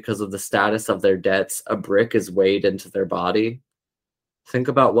friend, and because of the status of their debts, a brick is weighed into their body? Think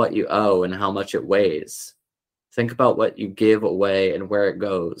about what you owe and how much it weighs. Think about what you give away and where it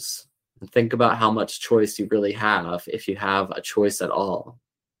goes. And think about how much choice you really have, if you have a choice at all.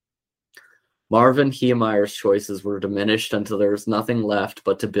 Marvin Hiemeyer's choices were diminished until there was nothing left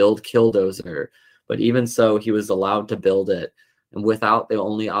but to build Killdozer, but even so, he was allowed to build it, and without the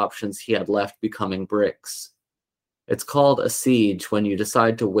only options he had left becoming bricks. It's called a siege when you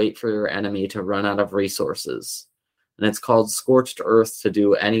decide to wait for your enemy to run out of resources. And it's called scorched earth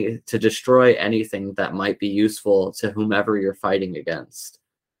to destroy anything that might be useful to whomever you're fighting against.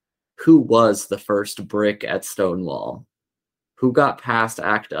 Who was the first brick at Stonewall? Who got past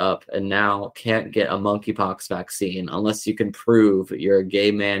ACT UP and now can't get a monkeypox vaccine unless you can prove you're a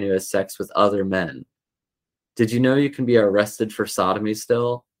gay man who has sex with other men? Did you know you can be arrested for sodomy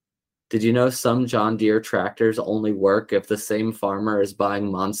still? Did you know some John Deere tractors only work if the same farmer is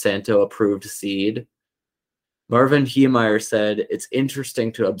buying Monsanto-approved seed? Marvin Hiemeyer said, "It's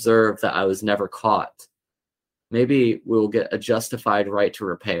interesting to observe that I was never caught. Maybe we'll get a justified right to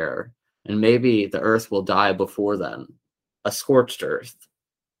repair, and maybe the earth will die before then. A scorched earth.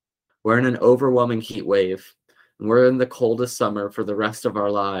 We're in an overwhelming heat wave, and we're in the coldest summer for the rest of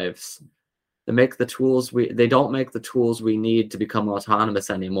our lives. They don't make the tools we need to become autonomous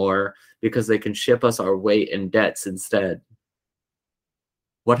anymore because they can ship us our weight in debts instead.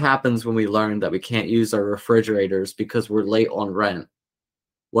 What happens when we learn that we can't use our refrigerators because we're late on rent?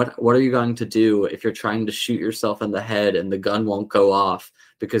 What are you going to do if you're trying to shoot yourself in the head and the gun won't go off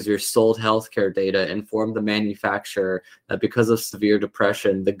because your sold healthcare data informed the manufacturer that because of severe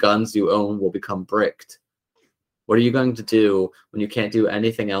depression, the guns you own will become bricked? What are you going to do when you can't do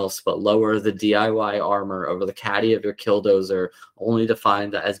anything else but lower the DIY armor over the caddy of your Killdozer only to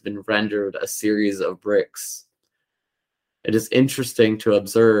find that has been rendered a series of bricks? It is interesting to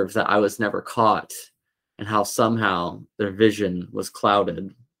observe that I was never caught and how somehow their vision was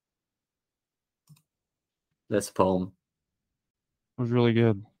clouded." This poem. It was really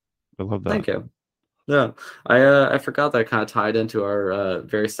good. I love that. Thank you. Yeah, I forgot that kind of tied into our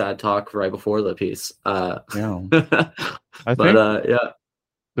very sad talk right before the piece. Yeah, I think yeah,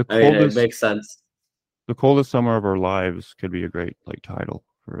 it makes sense. The coldest summer of our lives could be a great title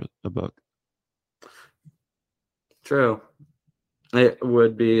for a book. True. It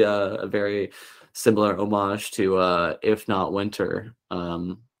would be a very similar homage to If Not Winter,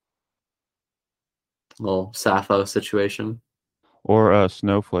 little Sappho situation. Or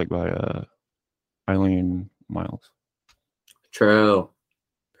Snowflake by Eileen Miles. True.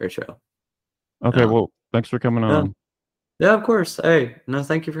 Very true. Okay, well, Thanks for coming Yeah. on. Yeah, of course. Hey, no,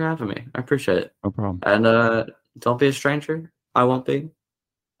 thank you for having me. I appreciate it. No problem. And don't be a stranger. I won't be.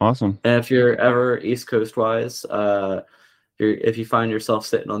 Awesome. And if you're ever East Coast wise, if you find yourself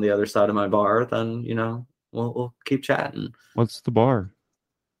sitting on the other side of my bar, then we'll keep chatting. What's the bar?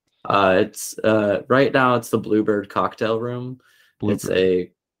 It's right now it's the Bluebird Cocktail Room. It's Bluebird.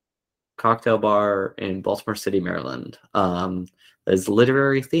 a cocktail bar in Baltimore City, Maryland. Is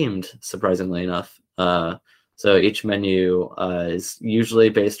literary themed, surprisingly enough. So each menu is usually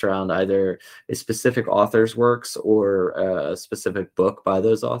based around either a specific author's works or a specific book by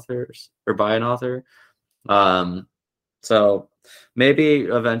those authors or by an author. So maybe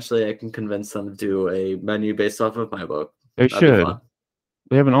eventually I can convince them to do a menu based off of my book. They That'd be should. fun.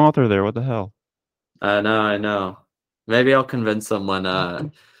 They have an author there. What the hell? No, I know. Maybe I'll convince them when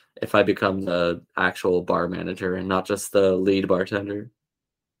if I become the actual bar manager and not just the lead bartender.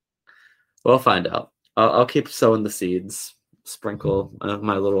 We'll find out. I'll keep sowing the seeds, sprinkle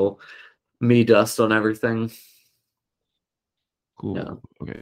my little me dust on everything. Cool. Yeah. Okay.